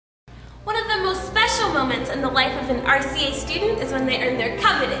special moments in the life of an RCA student is when they earn their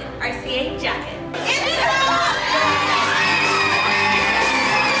coveted RCA jacket.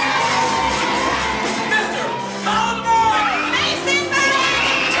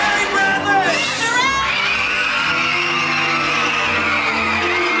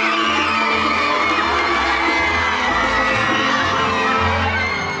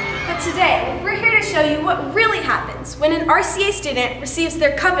 Today, we're here to show you what really happens when an RCA student receives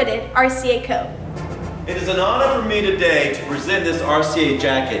their coveted RCA coat. It is an honor for me today to present this RCA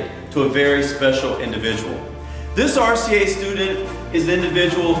jacket to a very special individual. This RCA student is an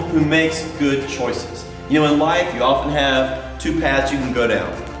individual who makes good choices. You know, in life, you often have two paths you can go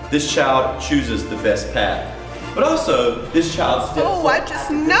down. This child chooses the best path. But also, this child steps Oh, I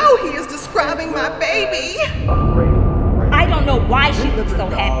just know he is describing my baby. I don't know why she looks so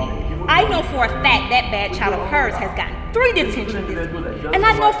happy. I know for a fact that bad child of hers has gotten 3 detentions this week. And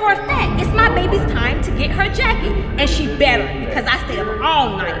I know for a fact it's my baby's time to get her jacket. And she better, because I stayed up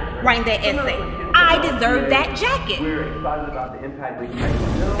all night writing that essay. I deserve that jacket.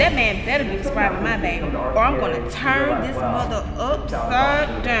 That man better be describing my baby, or I'm going to turn this mother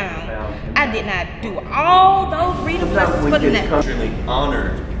upside down. I did not do all those reading lessons for nothing. I'm extremely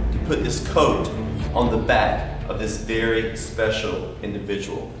honored to put this coat on the back of this very special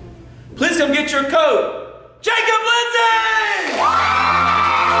individual. Please come get your coat, Jacob Lindsay!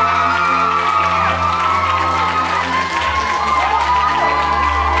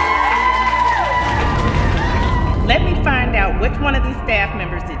 Let me find out which one of these staff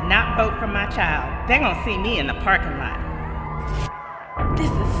members did not vote for my child. They're gonna see me in the parking lot.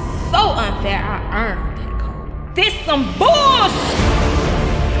 This is so unfair. I earned that coat. This some bullshit!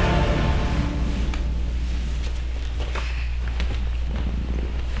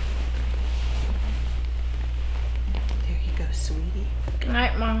 Sweetie. Good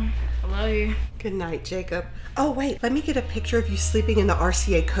night, Mom. I love you. Good night, Jacob. Oh, wait, let me get a picture of you sleeping in the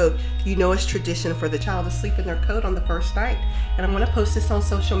RCA coat. You know it's tradition for the child to sleep in their coat on the first night. And I'm going to post this on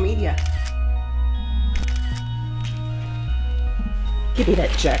social media. Give me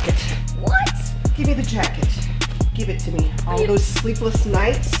that jacket. What? Give me the jacket. Give it to me. All those sleepless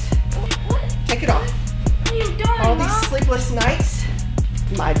nights. What? Take it off. What are you doing, All Mom? these sleepless nights.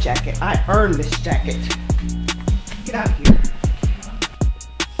 My jacket. I earned this jacket. Get out of here.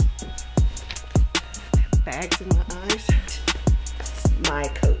 Bags in my eyes. It's my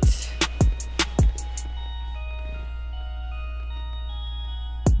coat.